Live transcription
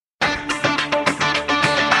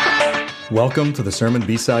Welcome to the Sermon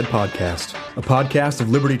B-Side Podcast, a podcast of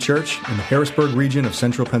Liberty Church in the Harrisburg region of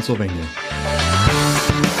central Pennsylvania.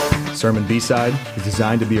 Sermon B-Side is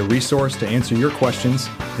designed to be a resource to answer your questions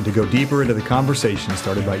and to go deeper into the conversation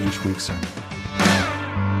started by each week's sermon.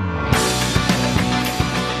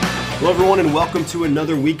 Hello, everyone, and welcome to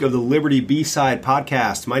another week of the Liberty B-Side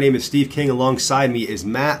Podcast. My name is Steve King. Alongside me is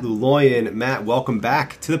Matt Luloyan. Matt, welcome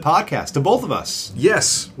back to the podcast, to both of us.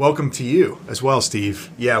 Yes, welcome to you as well, Steve.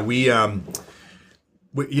 Yeah, we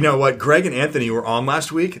you know what? Greg and Anthony were on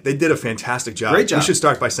last week. They did a fantastic job. Great job. We should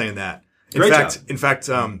start by saying that. In fact,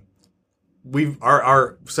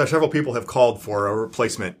 several people have called for a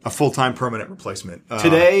replacement, a full-time permanent replacement.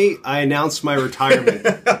 Today, I announced my retirement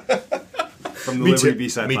from the Liberty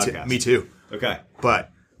B-Side Podcast. Me too. Okay.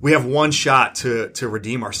 But we have one shot to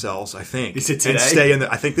redeem ourselves, I think. Is it today? And stay in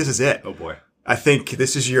the, I think this is it. Oh boy. I think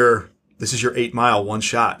this is your 8 mile one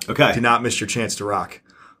shot. Okay. Do not miss your chance to rock.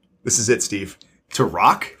 This is it, Steve. To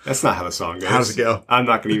rock? That's not how the song goes. How does it go? I'm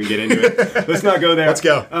not going to even get into it. Let's not go there. Let's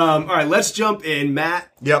go. All right, let's jump in.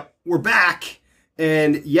 Matt, Yep. we're back.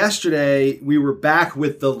 And yesterday, we were back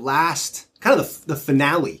with the last, kind of the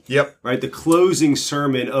finale. Yep. Right? The closing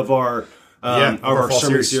sermon of our our fall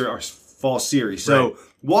sermon series. our fall series. So Right.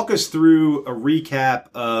 walk us through a recap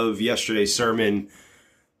of yesterday's sermon,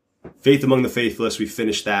 Faith Among the Faithless. We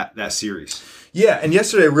finished that series. Yeah, and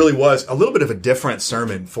yesterday really was a little bit of a different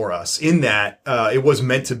sermon for us in that it was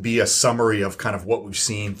meant to be a summary of kind of what we've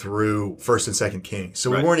seen through 1st and 2nd Kings.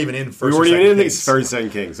 So Right. we weren't even in 1st We weren't and even 2nd in the Kings. 3rd and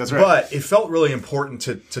 2nd Kings. That's right. But it felt really important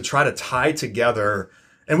to try to tie together,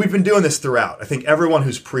 and we've been doing this throughout. I think everyone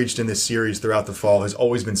who's preached in this series throughout the fall has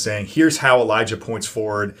always been saying, here's how Elijah points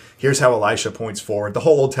forward, here's how Elisha points forward. The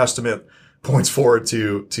whole Old Testament points forward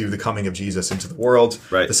to the coming of Jesus into the world,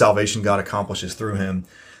 Right. the salvation God accomplishes through him.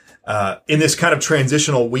 In this kind of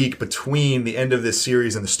transitional week between the end of this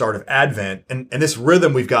series and the start of Advent, and this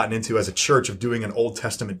rhythm we've gotten into as a church of doing an Old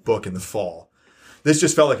Testament book in the fall, this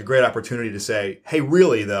just felt like a great opportunity to say, hey,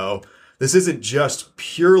 really though, this isn't just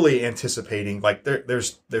purely anticipating, like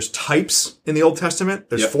there's types in the Old Testament.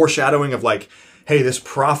 There's Yep. foreshadowing of like, hey, this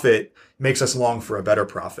prophet makes us long for a better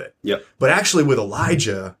prophet. Yep. But actually with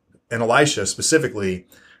Elijah and Elisha specifically,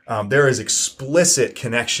 there is explicit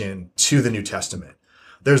connection to the New Testament.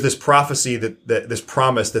 There's this prophecy that this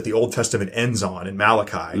promise that the Old Testament ends on in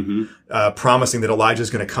Malachi, promising that Elijah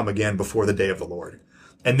is going to come again before the day of the Lord.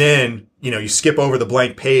 And then, you skip over the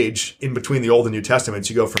blank page in between the Old and New Testaments.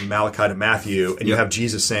 You go from Malachi to Matthew, and you have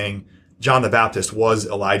Jesus saying, John the Baptist was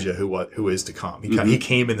Elijah who is to come. He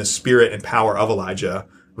came in the spirit and power of Elijah.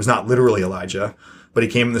 It was not literally Elijah, but he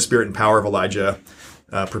came in the spirit and power of Elijah,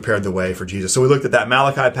 prepared the way for Jesus. So we looked at that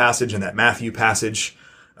Malachi passage and that Matthew passage,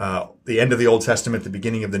 the end of the Old Testament, the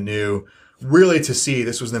beginning of the New, really to see,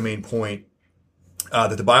 this was the main point,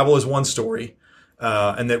 that the Bible is one story,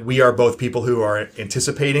 and that we are both people who are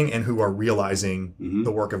anticipating and who are realizing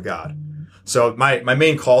the work of God. So my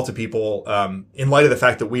main call to people, in light of the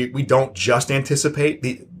fact that we don't just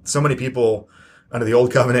anticipate, so many people under the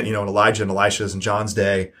Old Covenant, in Elijah and Elisha's and John's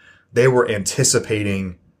day, they were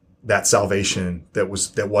anticipating that salvation that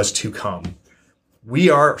was to come.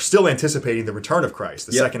 We are still anticipating the return of Christ,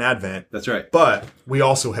 the second advent. That's right. But we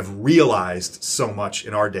also have realized so much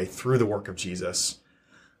in our day through the work of Jesus.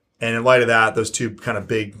 And in light of that, those two kind of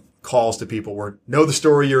big calls to people were know the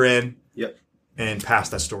story you're in, Yep. and pass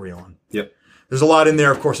that story on. Yep. There's a lot in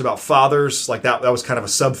there, of course, about fathers. Like that was kind of a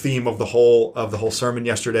sub theme of the whole sermon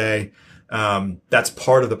yesterday. That's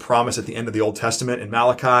part of the promise at the end of the Old Testament in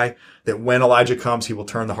Malachi, that when Elijah comes, he will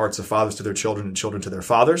turn the hearts of fathers to their children and children to their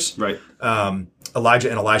fathers. Right. Elijah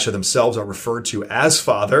and Elisha themselves are referred to as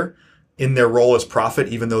father in their role as prophet,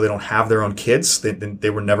 even though they don't have their own kids. They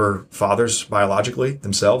were never fathers biologically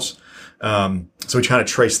themselves. So we kind of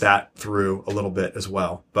trace that through a little bit as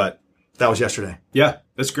well. But that was yesterday. Yeah,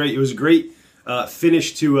 that's great. It was a great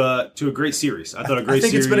finish to a great series. I thought a great series. I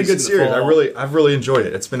think it's been a good in the series. fall. I've really enjoyed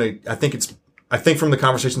it. I think from the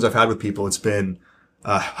conversations I've had with people, it's been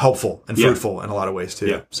helpful and fruitful in a lot of ways too.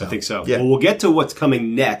 Yeah, So, I think so. Yeah. Well, we'll get to what's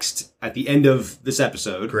coming next at the end of this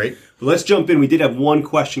episode. Great. But let's jump in. We did have one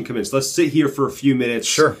question come in. So let's sit here for a few minutes.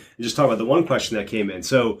 Sure. And just talk about the one question that came in.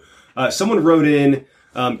 So someone wrote in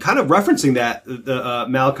kind of referencing the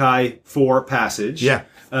Malachi 4 passage. Yeah.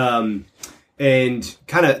 And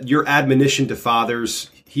kind of your admonition to fathers.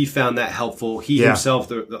 He found that helpful. He Yeah. himself,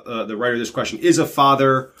 the writer of this question, is a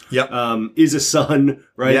father. Yep. Is a son,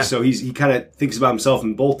 right? Yeah. So he kind of thinks about himself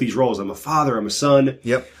in both these roles. I'm a father, I'm a son.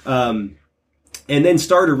 Yep. And then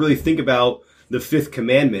started to really think about the fifth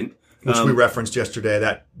commandment. Which we referenced yesterday.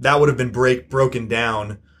 That would have been broken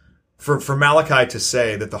down for Malachi to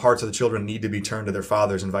say that the hearts of the children need to be turned to their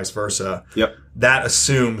fathers and vice versa, Yep. that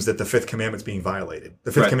assumes that the fifth commandment's being violated.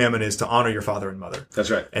 The fifth commandment is to honor your father and mother. That's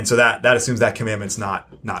right. And so that assumes that commandment's not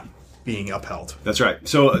being upheld. That's right.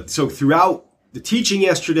 So throughout the teaching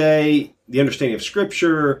yesterday, the understanding of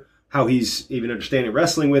Scripture, how he's even understanding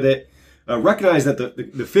wrestling with it, recognize that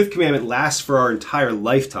the fifth commandment lasts for our entire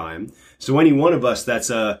lifetime. So any one of us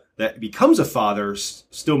that becomes a father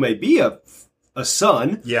still may be a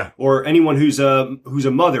son, or anyone who's a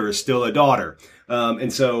mother is still a daughter.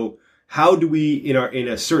 And so, how do we, in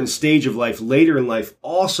a certain stage of life, later in life,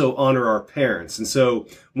 also honor our parents? And so,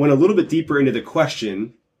 went a little bit deeper into the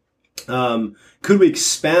question. Could we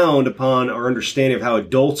expound upon our understanding of how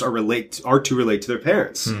adults are to relate to their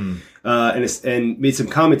parents? And made some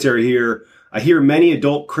commentary here. I hear many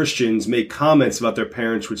adult Christians make comments about their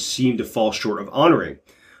parents which seem to fall short of honoring.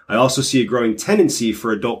 I also see a growing tendency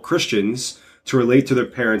for adult Christians to relate to their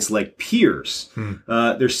parents like peers.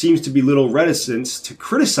 There seems to be little reticence to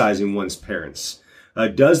criticizing one's parents.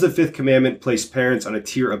 Does the fifth commandment place parents on a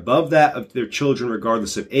tier above that of their children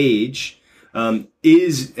regardless of age? And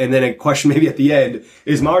then a question maybe at the end,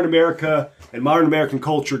 is modern America and modern American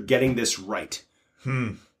culture getting this right?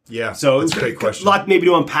 Yeah, so that's a great question. A lot maybe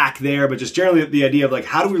to unpack there, but just generally the idea of like,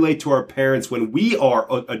 how do we relate to our parents when we are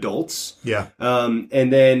adults? Yeah.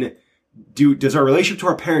 And then does our relationship to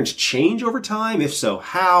our parents change over time? If so,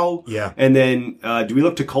 how? Yeah. And then do we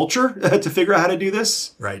look to culture to figure out how to do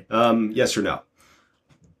this? Right. Yes or no?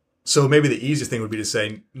 So maybe the easiest thing would be to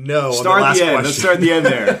say no. Start on the at the end. question. Let's start at the end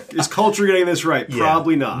there. Is culture getting this right? Yeah.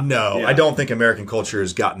 Probably not. No, Yeah. I don't think American culture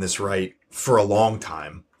has gotten this right for a long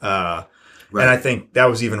time. Right. And I think that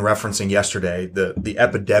was even referencing yesterday the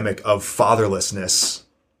epidemic of fatherlessness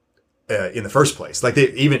in the first place. Like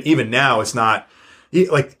even now, it's not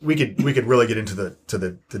like we could really get into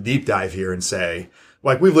the deep dive here and say,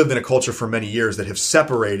 like, we've lived in a culture for many years that have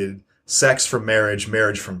separated sex from marriage,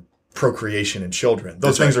 marriage from procreation and children.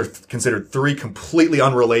 Those things are considered three completely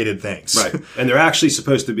unrelated things. Right. And they're actually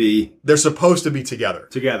supposed to be They're supposed to be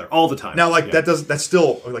together all the time. Now, like that's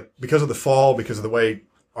still like because of the fall, because of the way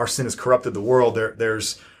our sin has corrupted the world.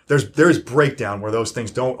 There's breakdown where those things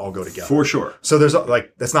don't all go together. For sure. So there's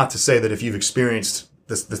like, that's not to say that if you've experienced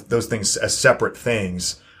those things as separate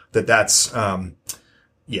things, that's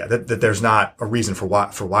that there's not a reason for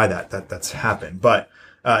why that's happened. But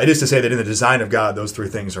it is to say that in the design of God, those three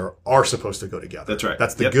things are supposed to go together. That's right.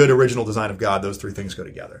 That's the good original design of God. Those three things go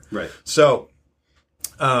together. Right. So,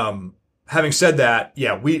 having said that,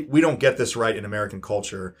 we don't get this right in American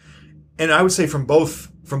culture. And I would say from both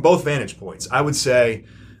vantage points, I would say,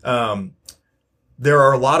 there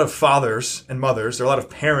are a lot of fathers and mothers, there are a lot of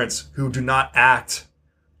parents who do not act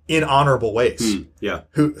in honorable ways.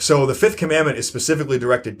 So the fifth commandment is specifically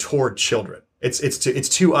directed toward children. It's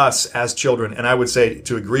to us as children. And I would say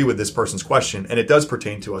to agree with this person's question, and it does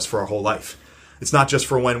pertain to us for our whole life. It's not just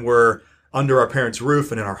for when we're under our parents'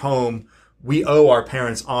 roof and in our home. We owe our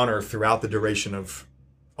parents honor throughout the duration of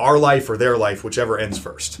our life or their life, whichever ends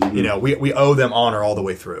first. Mm-hmm. We owe them honor all the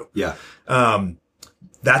way through. Yeah.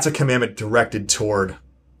 That's a commandment directed toward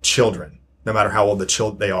children, no matter how old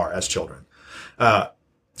they are as children.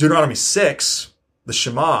 Deuteronomy 6, the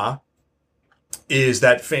Shema, is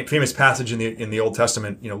that famous passage in the Old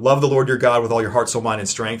Testament. Love the Lord your God with all your heart, soul, mind, and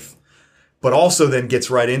strength, but also then gets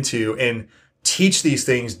right into and teach these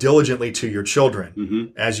things diligently to your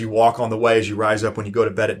children as you walk on the way, as you rise up, when you go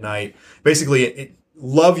to bed at night. Basically,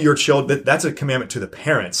 love your children. That's a commandment to the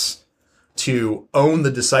parents to own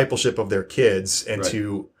the discipleship of their kids and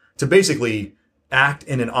to basically act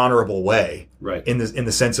in an honorable way, in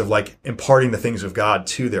the sense of like imparting the things of God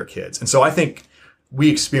to their kids. And so I think we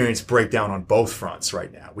experience breakdown on both fronts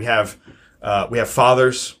right now. We have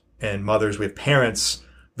fathers and mothers, we have parents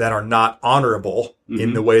that are not honorable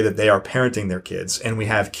in the way that they are parenting their kids, and we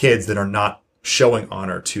have kids that are not showing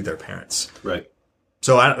honor to their parents. Right.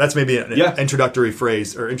 So that's maybe an introductory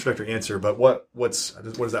phrase or introductory answer, but what does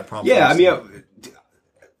that prompt? Yeah, I mean,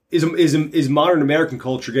 is modern American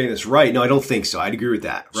culture getting this right? No, I don't think so. I'd agree with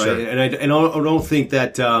that, right? Sure. And I don't think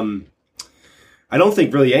that I don't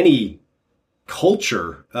think really any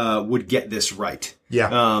culture would get this right.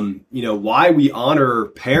 Yeah. Why we honor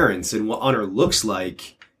parents and what honor looks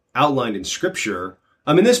like outlined in Scripture.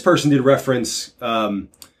 I mean, this person did reference kind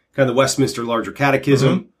of the Westminster Larger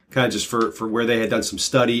Catechism. Kind of just for where they had done some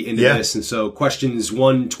study into this. And so questions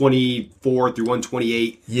 124 through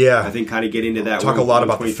 128, I think kind of get into that. Talk a lot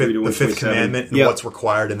about the fifth commandment and what's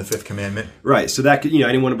required in the fifth commandment. Right. So that could,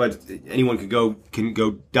 anyone can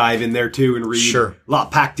go dive in there too and read. Sure. A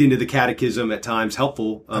lot packed into the catechism at times,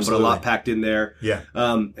 helpful, but a lot packed in there. Yeah.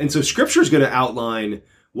 And so Scripture is going to outline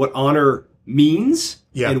what honor means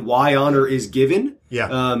and why honor is given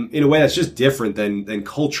in a way that's just different than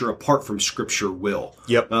culture apart from Scripture will.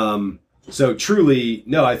 So truly,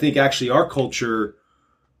 no, I think actually our culture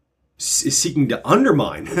is seeking to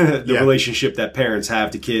undermine the relationship that parents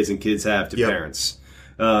have to kids and kids have to parents.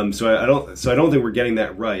 So I don't think we're getting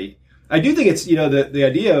that right. I do think it's, the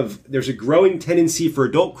idea of there's a growing tendency for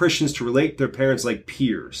adult Christians to relate to their parents like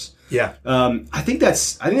peers. I think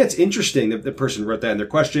that's interesting that the person wrote that in their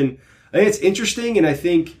question. I think it's interesting, and I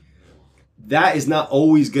think that is not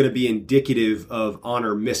always going to be indicative of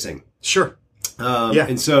honor missing.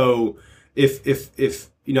 And so if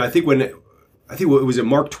I think it was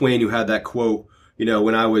Mark Twain who had that quote,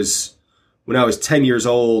 when I was 10 years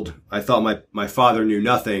old, I thought my father knew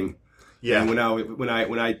nothing. And when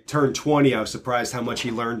I turned 20, I was surprised how much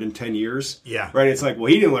he learned in 10 years. Right. It's like, well,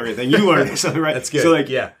 he didn't learn anything. You learned something, right? That's good.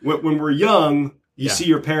 So when we're young, you see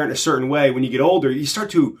your parent a certain way. When you get older, you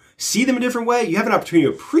start to see them a different way. You have an opportunity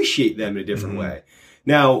to appreciate them in a different way.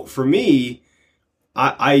 Now, for me,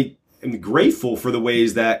 I am grateful for the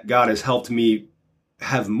ways that God has helped me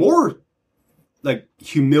have more like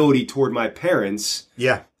humility toward my parents.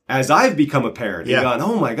 As I've become a parent and gone,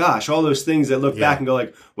 oh my gosh, all those things that look back and go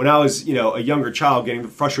like, when I was, a younger child getting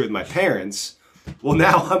frustrated with my parents, well,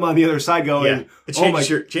 now I'm on the other side going, it changes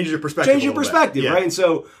your perspective. Change your perspective, right? And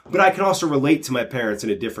so, but I can also relate to my parents in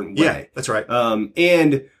a different way. That's right.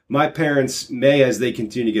 And my parents may, as they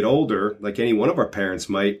continue to get older, like any one of our parents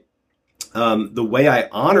might, the way I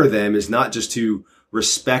honor them is not just to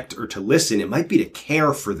respect or to listen. It might be to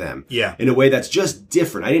care for them in a way that's just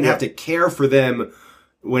different. I didn't have to care for them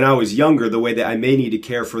when I was younger the way that I may need to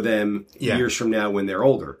care for them years from now when they're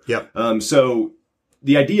older. So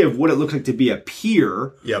the idea of what it looks like to be a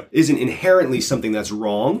peer isn't inherently something that's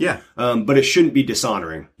wrong. But it shouldn't be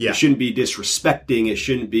dishonoring. It shouldn't be disrespecting. It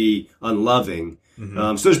shouldn't be unloving.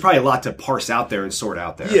 So there's probably a lot to parse out there and sort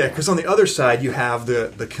out there. Because on the other side, you have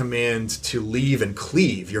the command to leave and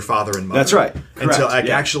cleave your father and mother. That's right. And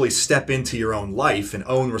to actually step into your own life and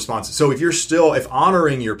own responsibility. So if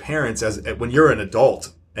honoring your parents when you're an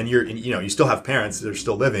adult and you still have parents that are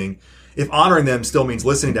still living, if honoring them still means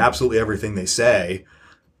listening to absolutely everything they say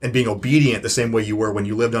and being obedient the same way you were when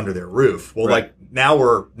you lived under their roof, like now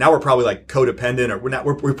we're probably like codependent, or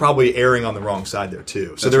we're probably erring on the wrong side there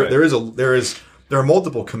too. So there are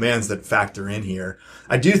multiple commands that factor in here.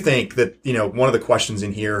 I do think that, one of the questions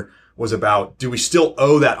in here was about, do we still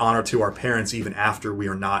owe that honor to our parents even after we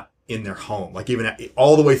are not in their home, like even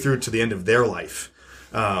all the way through to the end of their life?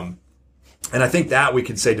 And I think that we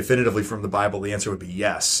could say definitively from the Bible, the answer would be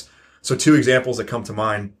yes. So 2 examples that come to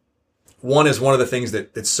mind. One is one of the things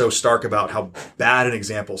that's so stark about how bad an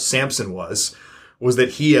example Samson was that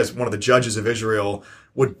he, as one of the judges of Israel,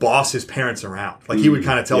 would boss his parents around. Like he would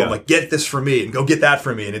kind of tell them, like, get this for me and go get that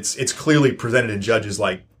for me. And it's clearly presented in Judges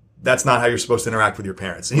like, that's not how you're supposed to interact with your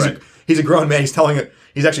parents. And he's a grown man.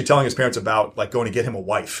 He's actually telling his parents about like going to get him a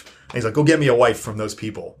wife. And he's like, go get me a wife from those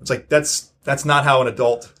people. It's like, that's not how an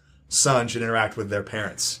adult son should interact with their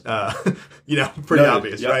parents. Pretty Noted.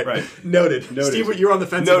 Obvious, right? Noted. Steve, you're on the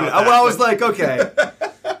fence about that. Well, I was like, okay.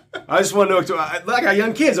 I just want to know, like I got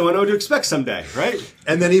young kids, I want to know what to expect someday, right?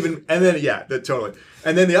 Totally.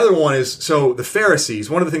 And then the other one is, so the Pharisees,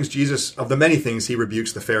 one of the things Jesus, of the many things he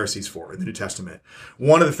rebukes the Pharisees for in the New Testament,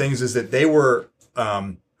 one of the things is that they were,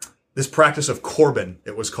 this practice of Corban,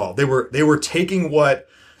 it was called. They were taking what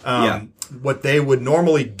they would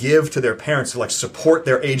normally give to their parents to like support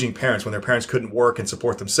their aging parents when their parents couldn't work and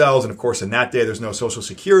support themselves. And of course, in that day, there's no social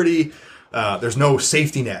security. There's no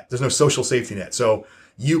safety net. There's no social safety net. So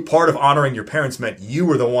part of honoring your parents meant you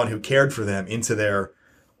were the one who cared for them into their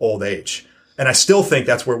old age. And I still think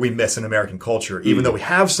that's where we miss in American culture. Even though we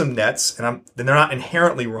have some nets, and they're not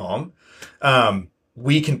inherently wrong,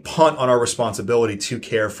 we can punt on our responsibility to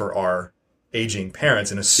care for our aging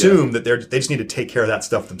parents and assume that they just need to take care of that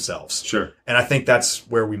stuff themselves. Sure. And I think that's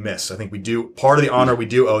where we miss. I think we do, part of the honor we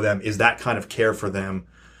do owe them is that kind of care for them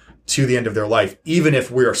to the end of their life, even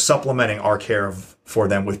if we are supplementing our care for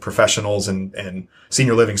them with professionals and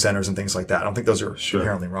senior living centers and things like that. I don't think those are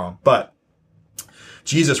inherently wrong. But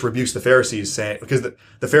Jesus rebukes the Pharisees because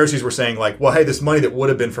the Pharisees were saying like, well, hey, this money that would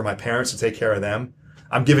have been for my parents to take care of them,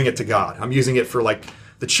 I'm giving it to God. I'm using it for like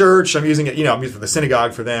the church. I'm using it, I'm using it for the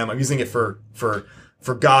synagogue for them. I'm using it for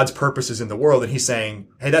God's purposes in the world. And he's saying,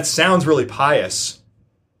 hey, that sounds really pious.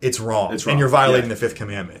 It's wrong. And you're violating the 5th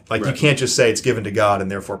commandment. Like you can't just say it's given to God and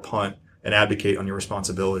therefore punt and abdicate on your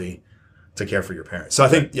responsibility to care for your parents. So I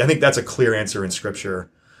think that's a clear answer in Scripture.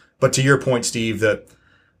 But to your point, Steve, that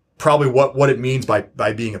probably what it means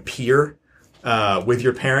by being a peer, with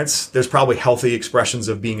your parents. There's probably healthy expressions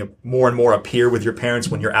of being more and more a peer with your parents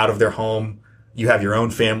when you're out of their home. You have your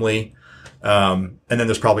own family. And then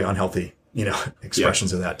there's probably unhealthy,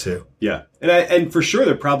 expressions of that too. Yeah. And for sure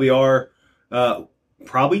there probably are,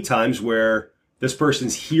 probably times where this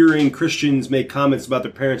person's hearing Christians make comments about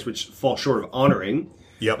their parents which fall short of honoring.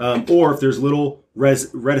 Yep. Or if there's little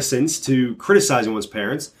reticence to criticizing one's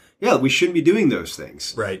parents, we shouldn't be doing those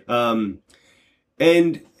things. Right.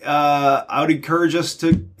 And I would encourage us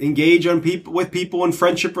to engage with people in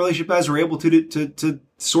friendship relationship as we're able to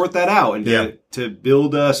sort that out and to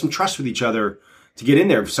build some trust with each other to get in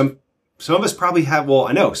there. Some of us probably have,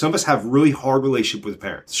 I know some of us have really hard relationship with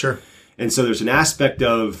parents. Sure. And so there's an aspect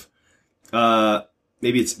of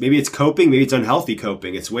maybe it's coping, maybe it's unhealthy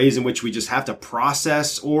coping. It's ways in which we just have to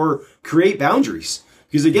process or create boundaries.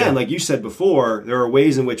 Because again, like you said before, there are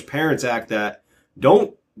ways in which parents act that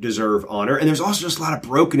don't deserve honor. And there's also just a lot of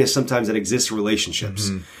brokenness sometimes that exists in relationships.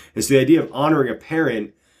 Mm-hmm. And so the idea of honoring a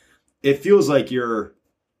parent, it feels like you're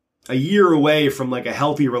a year away from like a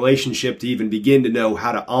healthy relationship to even begin to know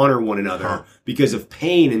how to honor one another because of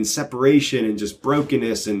pain and separation and just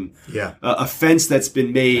brokenness and offense that's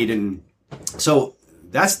been made. And so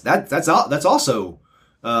that's also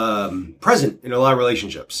present in a lot of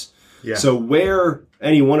relationships. Yeah. So where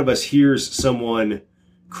any one of us hears someone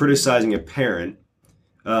criticizing a parent,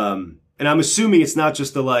 and I'm assuming it's not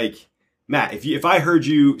just Matt, if I heard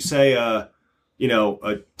you say a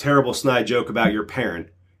terrible snide joke about your parent,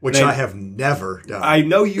 which I have never done. I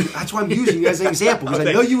know you. That's why I'm using you as an example because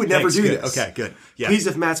I know you would never do this. Okay, good. Yeah. Please,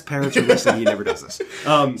 if Matt's parents are listening, he never does this.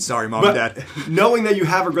 Sorry, Mom and Dad. Knowing that you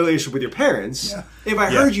have a relationship with your parents, if I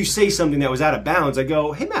heard you say something that was out of bounds, I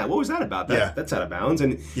go, "Hey, Matt, what was that about? That's out of bounds."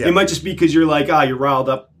 And it might just be because you're you're riled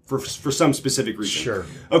up for some specific reason. Sure.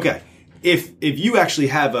 Okay. If you actually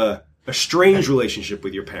have a strange relationship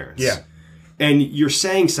with your parents, and you're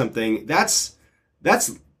saying something, that's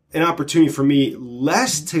an opportunity for me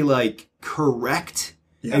less to correct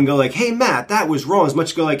and go hey Matt, that was wrong, as much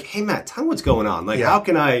as go hey Matt, tell me what's going on. How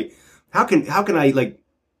can I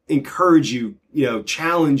encourage you,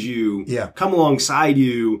 challenge you, come alongside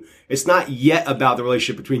you. It's not yet about the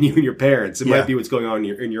relationship between you and your parents. It might be what's going on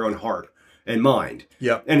in your own heart and mind.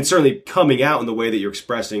 Yeah. And it's certainly coming out in the way that you're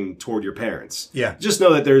expressing toward your parents. Yeah. Just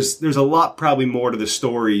know that there's a lot probably more to the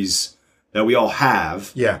stories that we all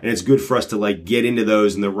have. Yeah. And it's good for us to get into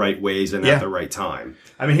those in the right ways and at the right time.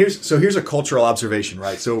 I mean, here's a cultural observation,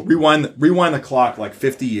 right? So rewind the clock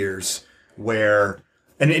 50 years where,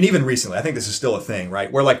 and even recently, I think this is still a thing, right?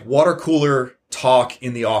 Where water cooler talk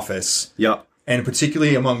in the office. Yep. And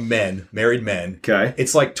particularly among men, married men. Okay.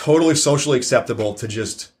 It's totally socially acceptable to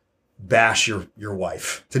just bash your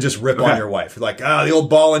wife, to just rip on your wife. The old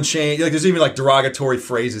ball and chain. There's even derogatory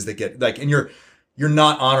phrases that get and you're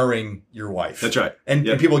not honoring your wife. That's right. And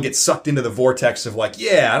people get sucked into the vortex of I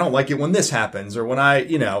don't like it when this happens or when they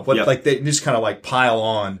just kind of pile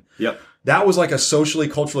on. Yep. That was a socially,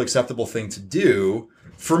 culturally acceptable thing to do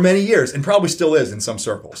for many years and probably still is in some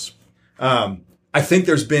circles. I think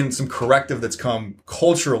there's been some corrective that's come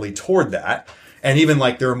culturally toward that. And even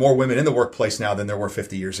there are more women in the workplace now than there were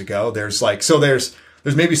 50 years ago. There's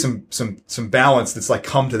there's maybe some balance that's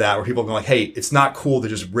come to that where people go hey, it's not cool to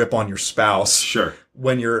just rip on your spouse. Sure.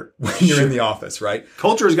 When you're in the office, right?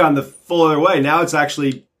 Culture has gone the full other way. Now it's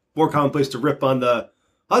actually more commonplace to rip on the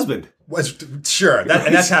husband. Sure. And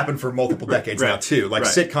that's happened for multiple decades now too.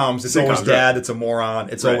 Sitcoms, it's always dad that's a moron.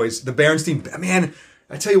 It's always the Berenstain. Man,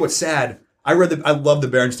 I tell you what's sad. I love the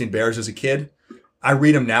Berenstain Bears as a kid. I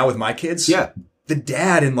read them now with my kids. Yeah. The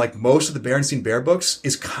dad in most of the Berenstain Bear books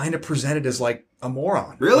is kind of presented as a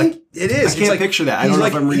moron. Really? It is. I can't picture that. I don't know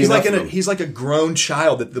if I'm reading he's like a grown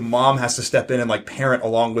child that the mom has to step in and parent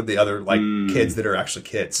along with the other kids that are actually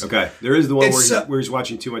kids. Okay. There is the one where he's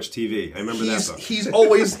watching too much TV. I remember that book.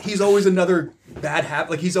 He's always another bad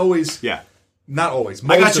habit. He's always not always.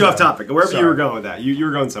 I got you off topic. Wherever you were going with that. You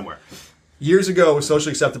were going somewhere. Years ago, it was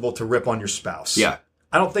socially acceptable to rip on your spouse. Yeah.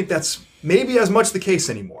 I don't think that's maybe as much the case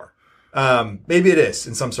anymore. Maybe it is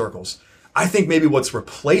in some circles. I think maybe what's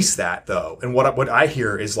replaced that though, and what I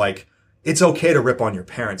hear is it's okay to rip on your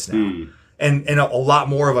parents now. And a lot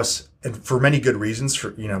more of us, and for many good reasons,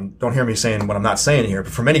 don't hear me saying what I'm not saying here,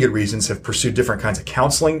 but for many good reasons have pursued different kinds of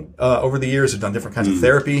counseling, over the years, have done different kinds of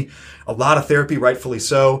therapy. A lot of therapy, rightfully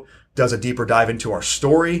so, does a deeper dive into our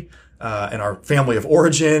story. And our family of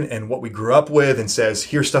origin and what we grew up with and says,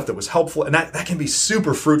 here's stuff that was helpful. And that can be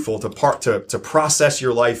super fruitful to process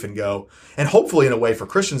your life and go, and hopefully in a way for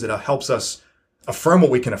Christians, it helps us affirm what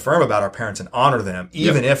we can affirm about our parents and honor them,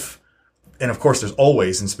 even if of course, there's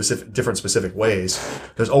always in different specific ways,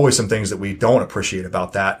 there's always some things that we don't appreciate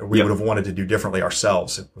about that, or we would have wanted to do differently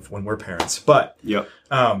ourselves when we're parents. But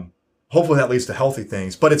hopefully that leads to healthy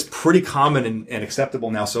things. But it's pretty common and acceptable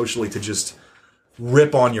now socially to just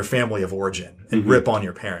rip on your family of origin and rip on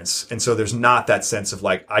your parents. And so there's not that sense of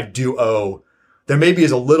like, I do owe, there maybe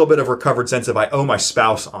is a little bit of recovered sense of I owe my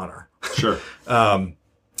spouse honor. Sure.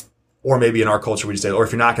 Or maybe in our culture, we just say, or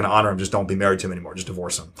if you're not going to honor him, just don't be married to him anymore. Just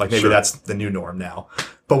divorce him. Like maybe that's the new norm now.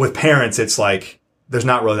 But with parents, it's like, there's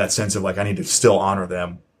not really that sense of like, I need to still honor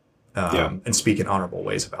them, and speak in honorable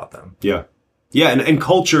ways about them. Yeah. Yeah. And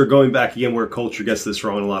culture, going back again, where culture gets this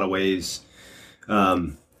wrong in a lot of ways,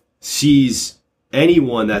 sees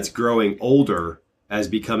anyone that's growing older as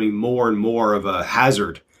becoming more and more of a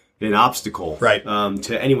hazard, an obstacle, right,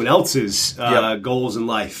 to anyone else's goals in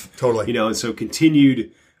life. Totally. And so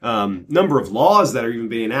continued number of laws that are even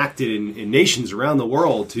being enacted in nations around the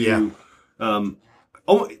world to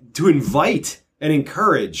invite and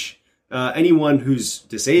encourage anyone who's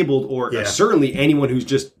disabled or certainly anyone who's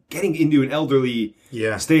just getting into an elderly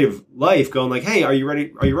state of life, going like, "Hey, are you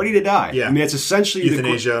ready? Are you ready to die?" Yeah. I mean, it's essentially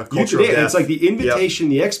euthanasia, cultural death. It's like the invitation,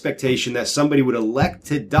 the expectation that somebody would elect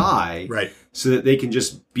to die, right, so that they can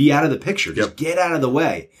just be out of the picture, just get out of the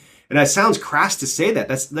way. And that sounds crass to say that.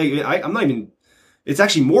 That's like I'm not even. It's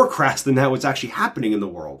actually more crass than that. What's actually happening in the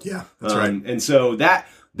world? Yeah, that's right. And so that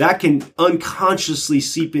can unconsciously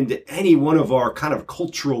seep into any one of our kind of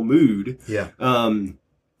cultural mood. Yeah.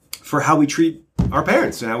 For how we treat our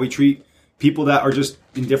parents and how we treat people that are just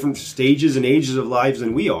in different stages and ages of lives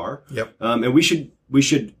than we are. Yep. And we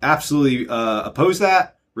should absolutely oppose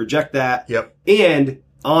that, reject that, and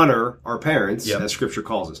honor our parents as Scripture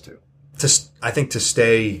calls us to. I think to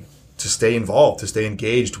stay involved, to stay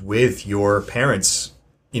engaged with your parents.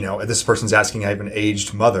 This person's asking, I have an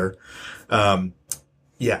aged mother.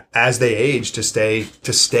 As they age, to stay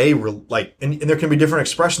and there can be different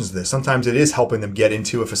expressions of this. Sometimes it is helping them get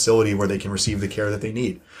into a facility where they can receive the care that they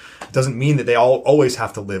need. It doesn't mean that they always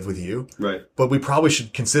have to live with you. Right. But we probably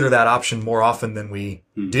should consider that option more often than we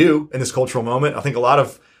do in this cultural moment. I think a lot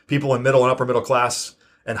of people in middle and upper middle class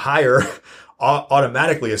and higher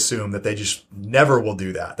automatically assume that they just never will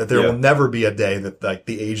do that there will never be a day that like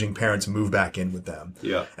the aging parents move back in with them.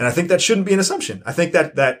 Yeah. And I think that shouldn't be an assumption. I think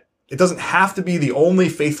that it doesn't have to be the only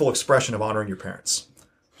faithful expression of honoring your parents.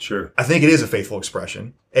 Sure. I think it is a faithful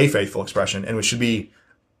expression, and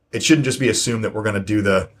it shouldn't just be assumed that we're going to do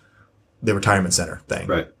the retirement center thing.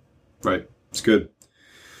 Right. It's good.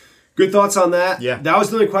 Good thoughts on that. Yeah. That was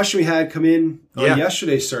the only question we had come in on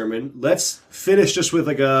yesterday's sermon. Let's finish just with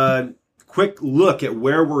like a quick look at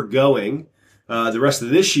where we're going the rest of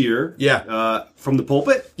this year. Yeah. From the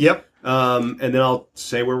pulpit. Yep. And then I'll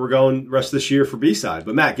say where we're going the rest of this year for B-side.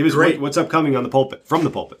 But Matt, give us what's upcoming on the pulpit, from the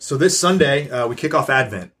pulpit. So this Sunday, we kick off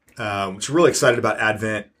Advent, which we're really excited about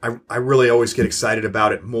Advent. I really always get excited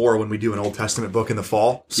about it more when we do an Old Testament book in the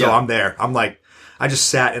fall. So I'm there. I'm like, I just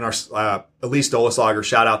sat in our, Elise Dolasager,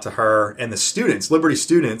 shout out to her, and the students, Liberty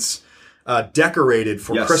students, decorated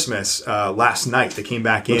for Christmas last night. They came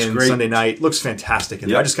back in Sunday night. Looks fantastic.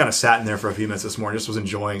 And I just kind of sat in there for a few minutes this morning, just was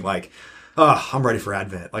enjoying I'm ready for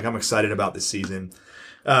Advent. Like I'm excited about this season.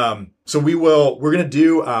 So we're going to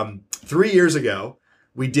do, 3 years ago,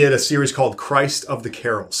 we did a series called Christ of the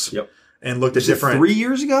Carols. Yep. And looked at different. 3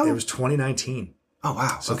 years ago? It was 2019. Oh,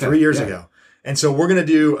 wow. So 3 years ago. And so we're going to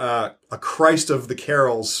do a Christ of the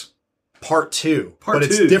Carols part 2. But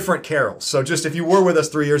it's different carols. So just if you were with us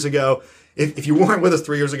 3 years ago, if you weren't with us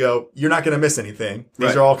 3 years ago, you're not going to miss anything.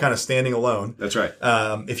 These are all kind of standing alone. That's right.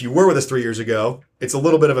 If you were with us 3 years ago, it's a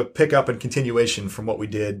little bit of a pickup and continuation from what we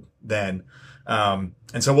did then. And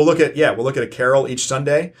so we'll look at a carol each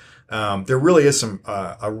Sunday. There really is some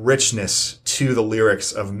a richness to the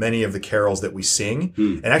lyrics of many of the carols that we sing.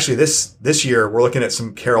 And actually this year we're looking at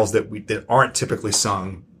some carols that aren't typically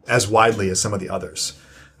sung as widely as some of the others.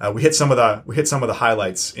 We hit some of the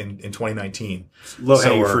highlights in 2019. Low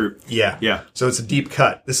hanging fruit. Yeah. So it's a deep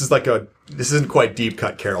cut. This isn't quite deep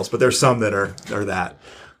cut carols, but there's some that are that.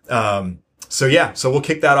 So we'll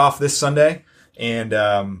kick that off this Sunday. And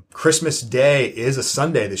Christmas Day is a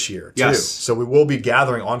Sunday this year, too. Yes. So we will be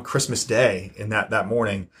gathering on Christmas Day in that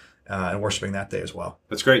morning and worshiping that day as well.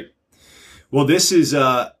 That's great. Well, this is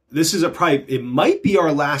it might be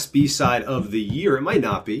our last B-side of the year. It might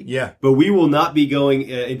not be. Yeah. But we will not be going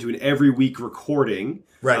into an every week recording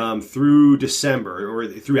through December or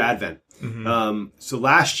through Advent. Mm-hmm. So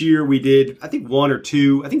last year we did, I think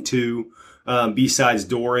two B-sides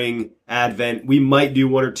during Advent. We might do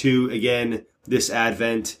one or two again this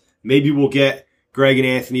Advent. Maybe we'll get Greg and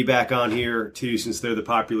Anthony back on here too, since they're the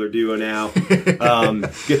popular duo now.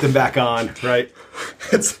 Get them back on, right?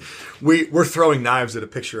 We're throwing knives at a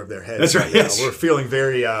picture of their heads. That's right. Yes. We're feeling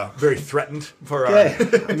very threatened for I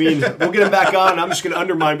mean, we'll get them back on. I'm just going to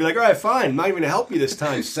undermine and be like, all right, fine. I'm not even going to help you this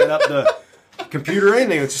time. Set up the computer or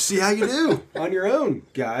anything. Let's just see how you do on your own,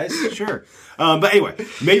 guys. Sure. But anyway,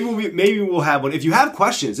 maybe we'll have one. If you have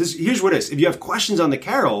questions, here's what it is. If you have questions on the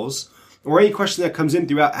carols or any question that comes in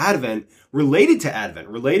throughout Advent, related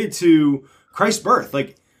to Christ's birth,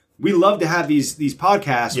 like, we love to have these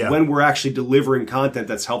podcasts when we're actually delivering content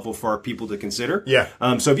that's helpful for our people to consider. Yeah.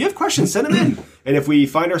 So if you have questions, send them in. And if we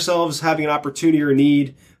find ourselves having an opportunity or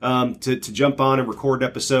need to jump on and record an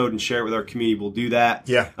episode and share it with our community, we'll do that.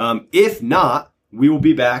 Yeah. If not, we will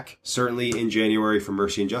be back certainly in January for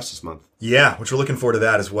Mercy and Justice Month. Yeah, which we're looking forward to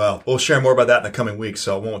that as well. We'll share more about that in the coming weeks,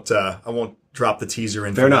 so I won't drop the teaser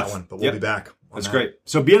in for that one, but we'll be back. That's great.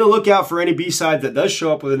 So be on the lookout for any B-side that does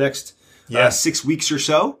show up with the next 6 weeks or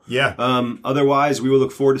so. Yeah. Otherwise, we will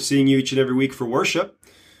look forward to seeing you each and every week for worship.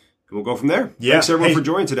 And we'll go from there. Yeah. Thanks, everyone, for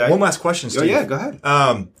joining today. One last question, Steve. Oh, yeah, go ahead.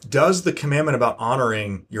 Does the commandment about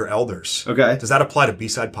honoring your elders, does that apply to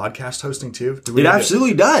B-side podcast hosting too? It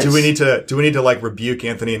absolutely does. Do we need to like rebuke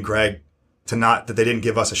Anthony and Greg that they didn't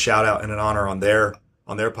give us a shout out and an honor on their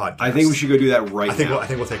podcast? I think we should go do that right now. I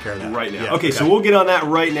think we'll take care of that right now. Yeah, okay, so we'll get on that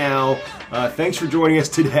right now. Thanks for joining us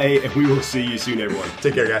today, and we will see you soon, everyone.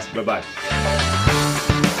 Take care, guys. Bye-bye.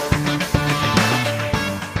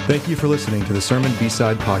 Thank you for listening to the Sermon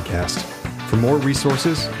B-Side Podcast. For more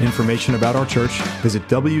resources, information about our church, visit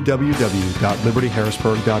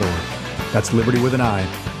www.libertyharrisburg.org. That's Liberty with an I,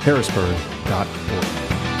 Harrisburg.org.